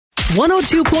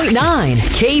102.9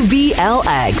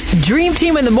 KBLX. Dream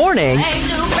Team in the morning.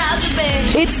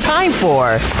 It's time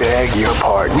for Beg Your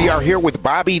Pardon. We are here with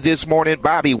Bobby this morning.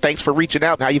 Bobby, thanks for reaching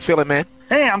out. How you feeling, man?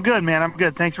 Hey, I'm good, man. I'm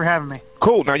good. Thanks for having me.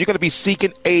 Cool. Now, you're going to be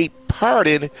seeking a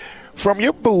pardon from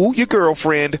your boo, your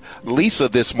girlfriend, Lisa,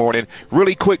 this morning.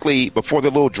 Really quickly, before the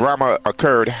little drama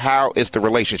occurred, how is the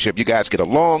relationship? You guys get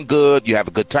along good? You have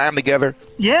a good time together?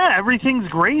 Yeah, everything's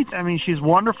great. I mean, she's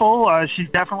wonderful. She's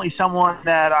definitely someone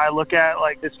that I look at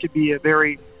like this could be a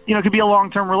very, it could be a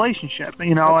long-term relationship,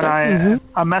 and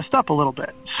I messed up a little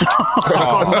bit. So.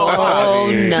 Oh,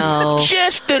 no.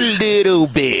 Just a little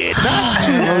bit. Not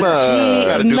too much.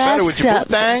 Gotta do better with your up.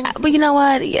 thing. But you know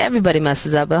what? Everybody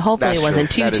messes up, but hopefully it wasn't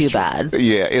too bad.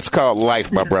 Yeah, it's called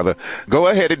life, my brother. Go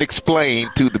ahead and explain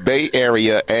to the Bay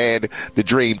Area and the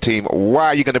Dream Team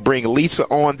why you're going to bring Lisa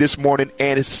on this morning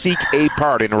and seek a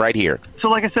pardon right here. So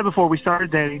like I said before, we started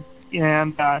dating,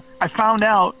 and I found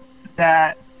out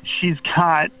that she's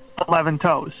got 11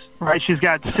 toes, right? She's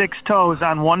got 6 toes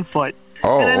on one foot.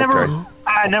 Oh, and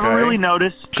I never Okay. really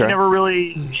noticed. She never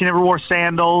wore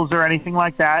sandals or anything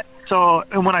like that. So,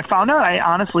 and when I found out,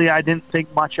 I didn't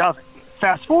think much of it.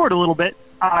 Fast forward a little bit,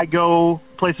 I go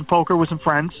play some poker with some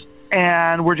friends,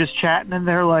 and we're just chatting, and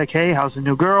they're like, "Hey, how's the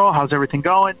new girl? How's everything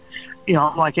going?"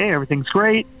 I'm like, "Hey, everything's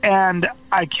great." And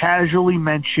I casually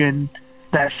mention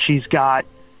that she's got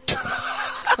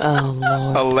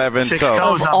 11 6 toes.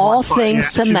 toes Of on all one foot. things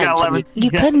Yeah, to she's got mention, 11. you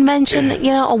Yeah. couldn't mention,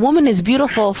 a woman is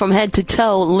beautiful from head to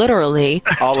toe, literally.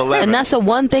 All 11. And that's the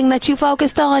one thing that you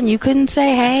focused on. You couldn't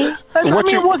say, hey. It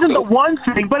wasn't the one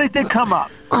thing, but it did come up.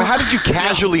 I mean, how did you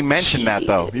casually mention that,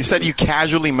 though? You said you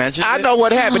casually mentioned I it? know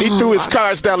what happened. He threw his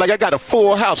cards down like I got a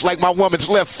full house, like my woman's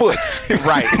left foot.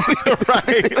 Right.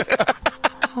 Right.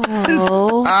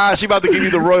 Oh, She about to give you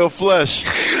the royal flush.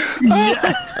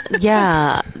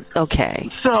 yeah. Okay.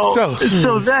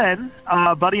 So then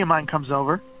a buddy of mine comes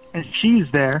over, and she's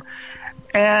there,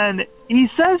 and he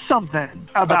says something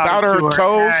about her to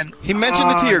toes? and- He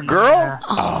mentioned it to your girl?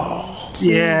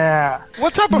 Yeah.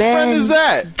 What type of Men friend is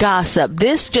that? Gossip.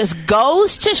 This just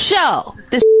goes to show.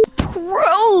 This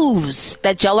proves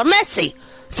that y'all are messy.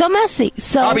 So messy.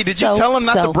 So Bobby, did you tell him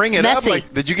not to bring it up? messy.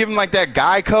 Like, did you give him like that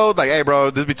guy code? Like, hey, bro,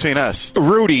 this is between us.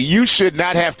 Rudy, you should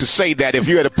not have to say that if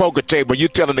you're at a poker table. You're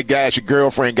telling the guys your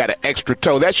girlfriend got an extra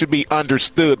toe. That should be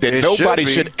understood that It nobody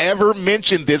should be. should ever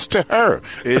mention this to her.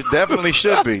 It definitely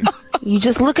should be. You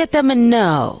just look at them and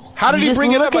know. How did You he just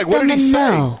bring it look up? Like, at what them did he and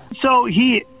say? know. So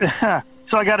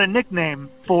so I got a nickname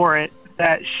for it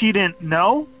that she didn't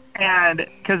know, and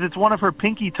because it's one of her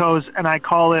pinky toes, and I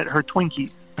call it her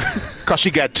Twinkie. Because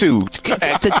she got 2.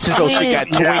 So she got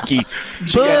Twinkie.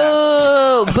 She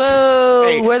got- Boo! Boo!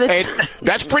 Hey, We're the hey,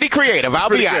 that's pretty creative. I'll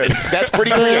be honest. That's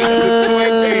pretty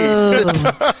creative.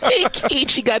 Twinkie.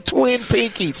 She got twin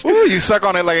pinkies. Ooh, you suck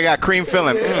on it like it got cream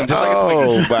filling. Just like a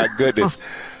Twinkie. Oh, my goodness.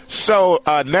 So,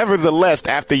 nevertheless,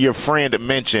 after your friend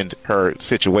mentioned her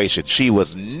situation, she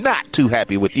was not too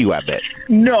happy with you, I bet.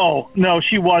 No,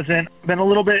 she wasn't. Been a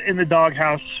little bit in the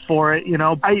doghouse for it,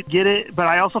 I get it, but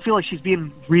I also feel like she's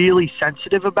being really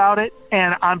sensitive about it,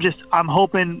 and I'm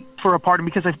hoping for a pardon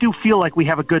because I do feel like we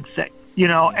have a good thing,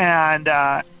 and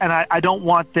I don't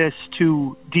want this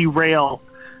to derail,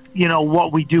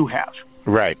 what we do have.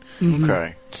 Right.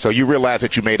 Okay. So you realize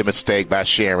that you made a mistake by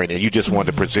sharing, and you just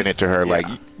wanted to present it to her like,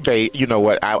 hey, you know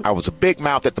what? I was a big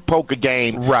mouth at the poker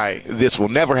game. Right. This will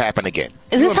never happen again.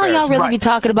 Is this how y'all really Right. be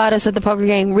talking about us at the poker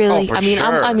game? Really? Oh, for I mean,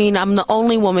 sure. I'm the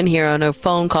only woman here on a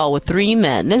phone call with 3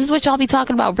 men. This is what y'all be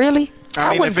talking about, really?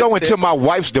 I mean, wouldn't if go it's- into my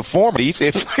wife's deformities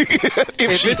if she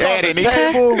it's had on the any.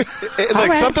 table, like All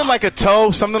right. something like a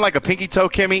toe, something like a pinky toe,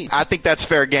 Kimmy, I think that's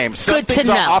fair game. Some Good to things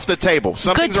are know. off the table.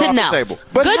 Some Good things are to off know. the table.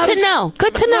 But Good how to does- know.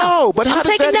 Good to know. No, but how I'm does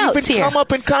taking that even notes here. come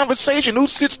up in conversation? Who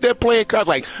sits there playing cards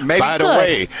like, Maybe- by the Good.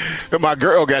 way, my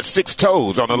girl got 6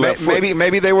 toes on the left foot.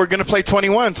 Maybe they were going to play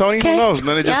 21, Tony. Okay. Who knows? And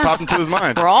then it just Yeah. popped into his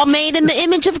mind. We're all made in the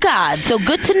image of God. So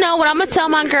good to know what I'm going to tell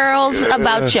my girls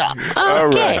about y'all.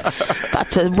 Okay.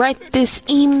 About to write this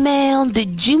email.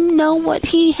 Did you know what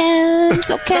he has?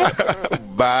 Okay.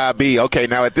 Bobby. Okay,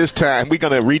 now at this time, we're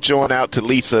going to reach on out to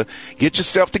Lisa. Get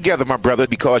yourself together, my brother,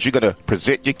 because you're going to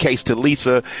present your case to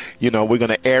Lisa. We're going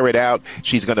to air it out.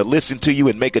 She's going to listen to you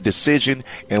and make a decision,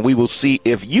 and we will see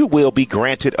if you will be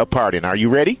granted a pardon. Are you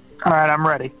ready? All right, I'm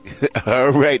ready. All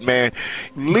right, man.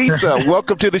 Lisa,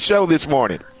 welcome to the show this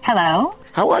morning. Hello.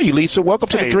 How are you, Lisa? Welcome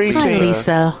to the Hey, Dream Hi, Team.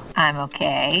 Lisa. I'm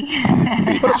okay.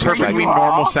 What a perfectly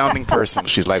normal sounding person.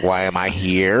 She's like, why am I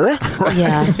here?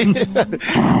 Yeah.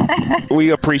 We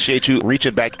appreciate you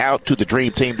reaching back out to the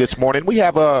Dream Team this morning. We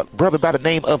have a brother by the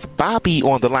name of Bobby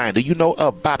on the line. Do you know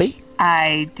Bobby?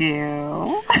 I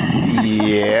do.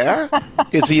 Yeah.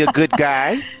 Is he a good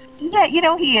guy? Yeah,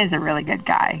 he is a really good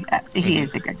guy. He is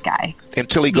a good guy.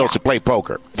 Until he goes to play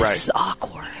poker. This is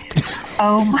awkward.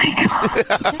 Oh, my God.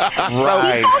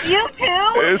 Right. You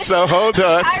too? So hold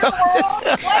on.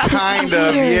 Kind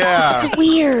of, Weird. yeah. This is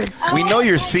weird. We know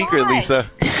your secret, Lisa.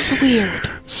 This is weird.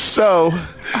 So,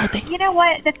 You know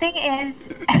what? The thing is,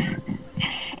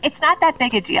 it's not that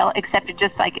big a deal, except it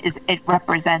just it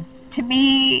represents to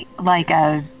me like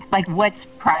what's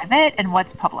private and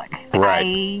what's public.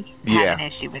 Right. I have an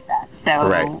issue with that. So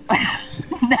Right. now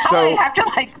So- I have to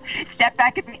step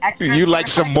back and be extra. you like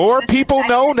some more people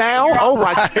know now? Oh,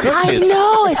 my I goodness.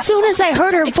 know. As soon as I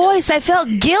heard her voice, I felt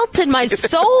guilt in my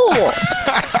soul.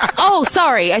 Oh,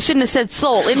 sorry. I shouldn't have said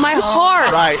soul. In my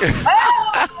heart. Right.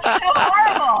 Oh, so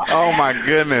horrible. Oh, my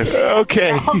goodness.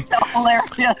 Okay. So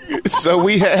hilarious. So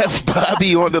we have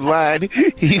Bobby on the line.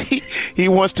 He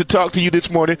wants to talk to you this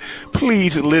morning.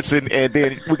 Please listen, and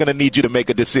then we're going to need you to make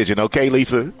a decision. Okay,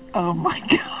 Lisa? Oh, my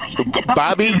God.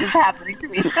 Bobby? This is happening to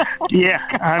me. Yeah,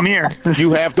 I'm here.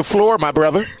 You have the floor, my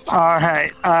brother. All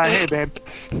right. Hey, babe.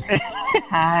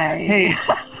 Hi. Hey,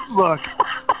 look.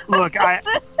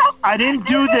 I didn't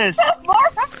do this.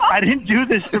 I didn't do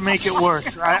this to make it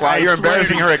worse. Wow, you're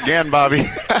embarrassing her again, Bobby.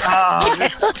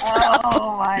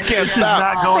 Oh, my Can't This is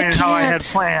stop. not going how I had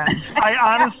planned.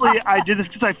 I did this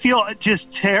because I feel just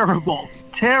terrible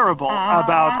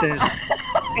about this,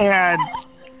 and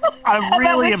I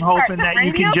really am hoping that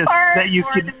you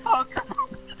can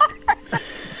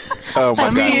Oh, my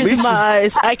God. Tears in my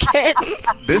eyes. I can't.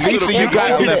 This Lisa, little you girl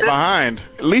got left behind.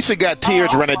 Lisa got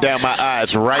tears running down my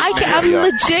eyes right now. I'm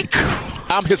legit.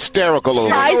 I'm hysterical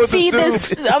over I here. see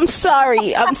this. I'm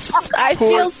sorry. I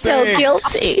feel so thing.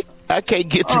 guilty. I can't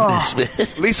get through this, man.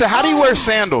 Lisa, how do you wear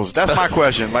sandals? That's my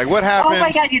question. Like, what Oh, happens?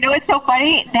 my God. You know what's so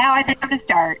funny? Now I think I'm going to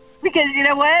start. Because you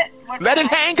know what? Let it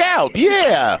hang out.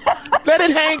 Yeah. Let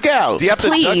it hang out. Do you have to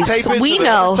Please, duct tape it we to the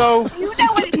know. toe?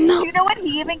 You know what?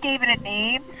 He even gave it a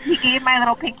name. He gave my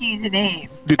little pinkies a name.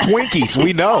 The Twinkies,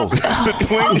 we know. The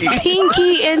Twinkie.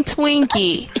 Pinky and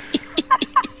Twinkie.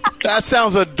 That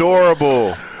sounds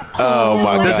adorable. Oh,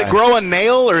 my God. Does it grow a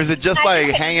nail, or is it just like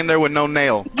hanging there with no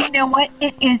nail? You know what?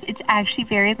 It is. It's actually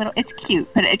very little. It's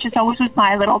cute, but it just always was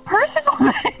my little personal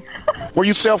thing. Were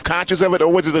you self-conscious of it,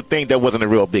 or was it a thing that wasn't a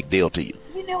real big deal to you?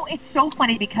 You know, it's so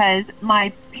funny because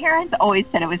my parents always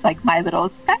said it was like my little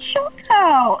special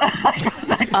toe.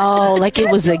 Oh, like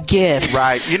it was a gift.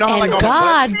 Right. You know how And like on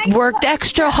God a worked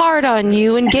extra hard on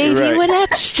you and gave Right. you an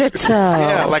extra toe.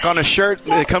 yeah, like on a shirt,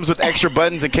 it comes with extra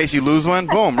buttons in case you lose one.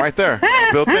 Boom, right there,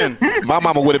 built in. My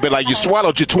mama would have been like, you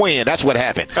swallowed your twin. That's what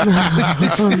happened.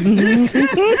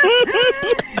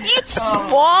 You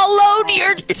swallowed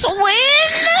your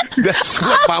twin? That's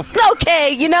what my...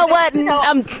 Okay, you know what?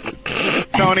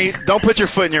 Tony, don't put your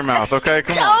foot in your mouth, okay?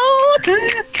 Come on. Oh, All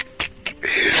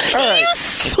right.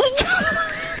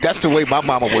 That's the way my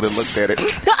mama would have looked at it.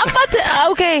 I'm about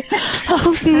to. Okay.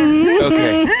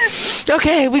 Okay.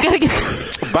 Okay, we gotta get.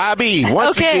 Bobby,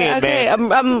 once again, Okay.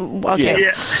 man. I'm okay.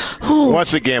 Yeah.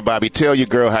 Once again, Bobby, tell your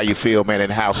girl how you feel, man,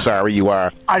 and how sorry you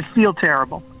are. I feel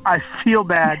terrible. I feel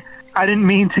bad. I didn't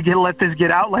mean to let this get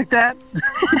out like that.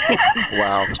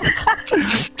 Wow.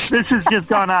 This has just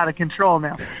gone out of control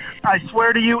now. I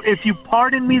swear to you, if you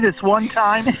pardon me this one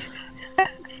time,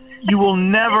 you will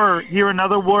never hear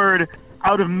another word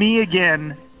out of me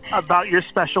again about your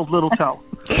special little toe.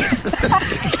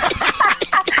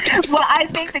 Well, I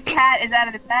think the cat is out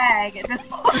of the bag at this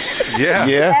point. Yeah.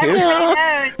 Yeah. Everybody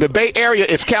knows. The Bay Area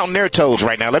is counting their toes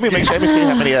right now. Let me make sure. Let me see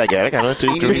how many I got. I got 1, 2,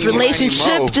 3. This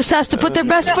relationship just has to put their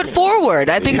best foot forward.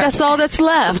 I think that's all that's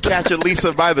left. Catch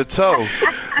Lisa by the toe.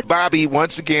 Bobby,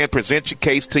 once again, present your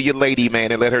case to your lady,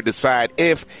 man, and let her decide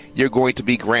if you're going to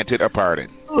be granted a pardon.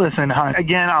 Listen, hon,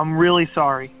 again, I'm really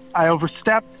sorry. I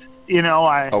overstepped. You know,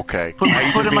 I Okay. put Now my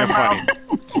you foot just in my being funny.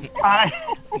 mouth.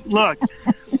 Look,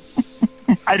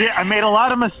 I made a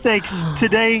lot of mistakes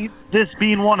today, this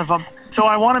being one of them. So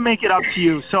I want to make it up to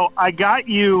you. So I got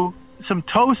you some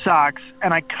toe socks,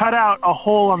 and I cut out a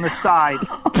hole on the side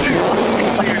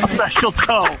for your special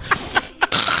toe.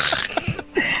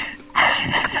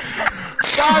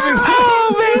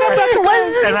 Oh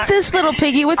man, And I- this little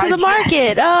piggy went to the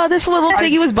market. Oh, this little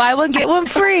piggy was buy one get one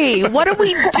free. What are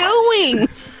we doing?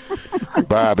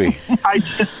 Bobby. I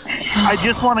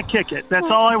just want to kick it. That's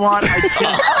all I want. That's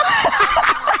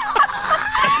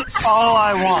all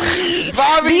I want.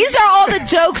 Bobby, These are all the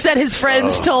jokes that his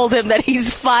friends told him that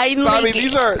he's finally. Bobby,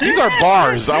 these are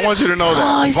bars. I want you to know that.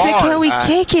 Oh, he said, bars. "Can we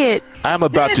kick it?" I'm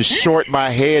about to short my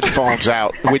headphones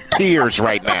out with tears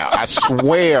right now. I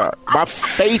swear. My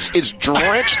face is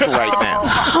drenched right now.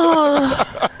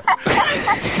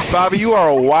 Bobby, you are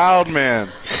a wild man.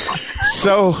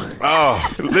 So,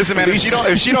 listen, man.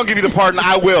 If she don't give you the pardon,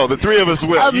 I will. The three of us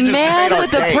will. A man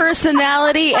with a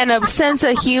personality and a sense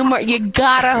of humor. You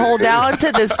gotta hold on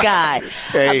to this guy.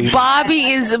 Hey.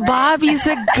 Bobby's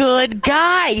a good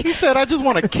guy. He said, "I just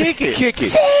want to kick it." kick it.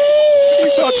 See?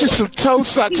 He bought you some toe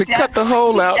socks and cut the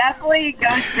hole out. He definitely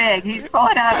goes big. He's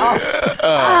pulling out all.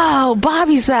 Oh,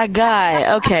 Bobby's that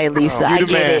guy. Okay, Lisa, I You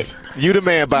the get man. it. You the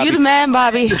man, Bobby. You the man,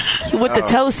 Bobby, with the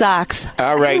toe socks.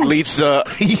 All right, Lisa,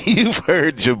 you've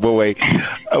heard your boy.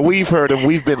 We've heard him.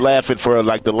 We've been laughing for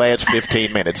like the last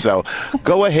 15 minutes. So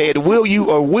go ahead. Will you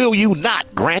or will you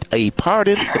not grant a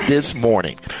pardon this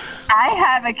morning? I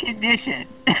have a condition.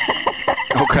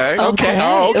 Okay. Okay.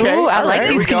 Oh, okay. Ooh, I All like right.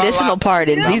 these conditional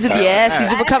pardons. These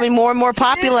are becoming more and more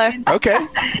popular. Okay.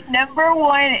 Number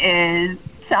one is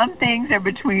some things are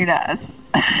between us.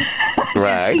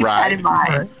 Right. Keep that in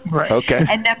mind. Right. Okay.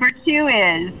 And number two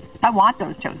is I want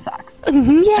those toe socks.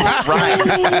 Yeah.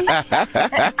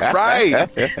 Right.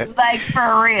 Like,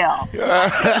 for real.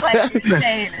 Like, you're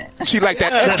saying it. She like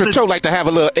that extra toe, like to have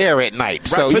a little air at night.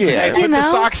 So Put, yeah. put the know.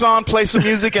 socks on, play some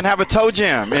music, and have a toe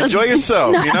jam. Enjoy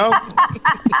yourself. You know.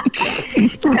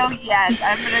 So, yes,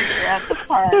 I'm going to grant the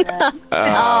pardon.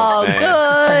 Oh, man.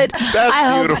 good. That's I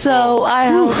hope beautiful. so. I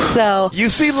hope so. You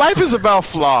see, life is about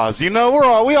flaws. You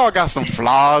know, we all got some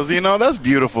flaws. You know, that's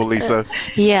beautiful, Lisa.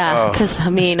 Yeah, because, I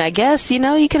mean, I guess, you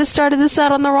could have started this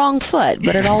out on the wrong foot,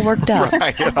 but it all worked out.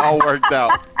 Right, it all worked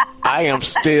out. I am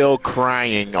still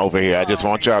crying over here. I just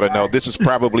want y'all to know this is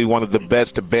probably one of the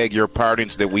best to beg your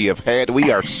pardons that we have had. We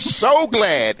are so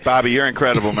glad, Bobby, you're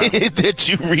incredible, man. that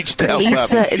you reached out,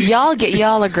 Lisa, Bobby.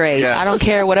 y'all are great. Yes. I don't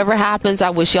care. Whatever happens,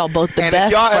 I wish y'all both the And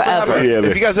best if y'all forever.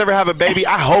 if you guys ever have a baby,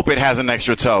 I hope it has an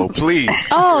extra toe. Please.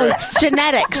 Oh, it's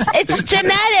genetics. It's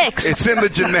genetics. It's in the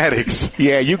genetics.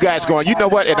 Yeah, you guys going, you know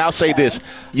what? And I'll say this.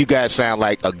 You guys sound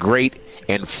like a great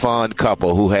and fun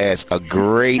couple who has a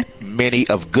great many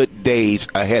of good days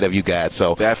ahead of you guys.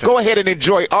 So Definitely. go ahead and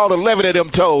enjoy all 11 of them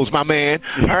toes, my man.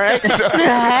 All right? So,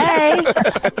 Hey.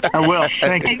 I will.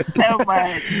 Thank you. Thanks so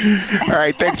much. all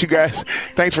right. Thanks, you guys.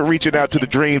 Thanks for reaching out to the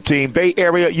Dream Team. Bay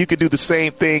Area, you can do the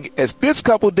same thing as this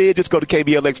couple did. Just go to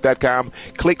KBLX.com,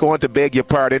 click on to beg your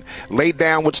pardon, lay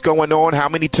down what's going on, how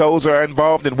many toes are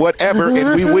involved, and whatever,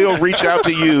 and we will reach out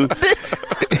to you.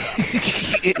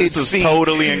 This is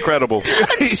totally incredible.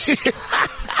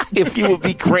 If you will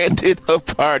be granted a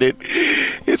pardon.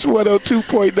 It's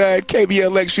 102.9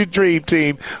 KBLX, your Dream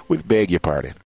Team, with Beg Your Pardon.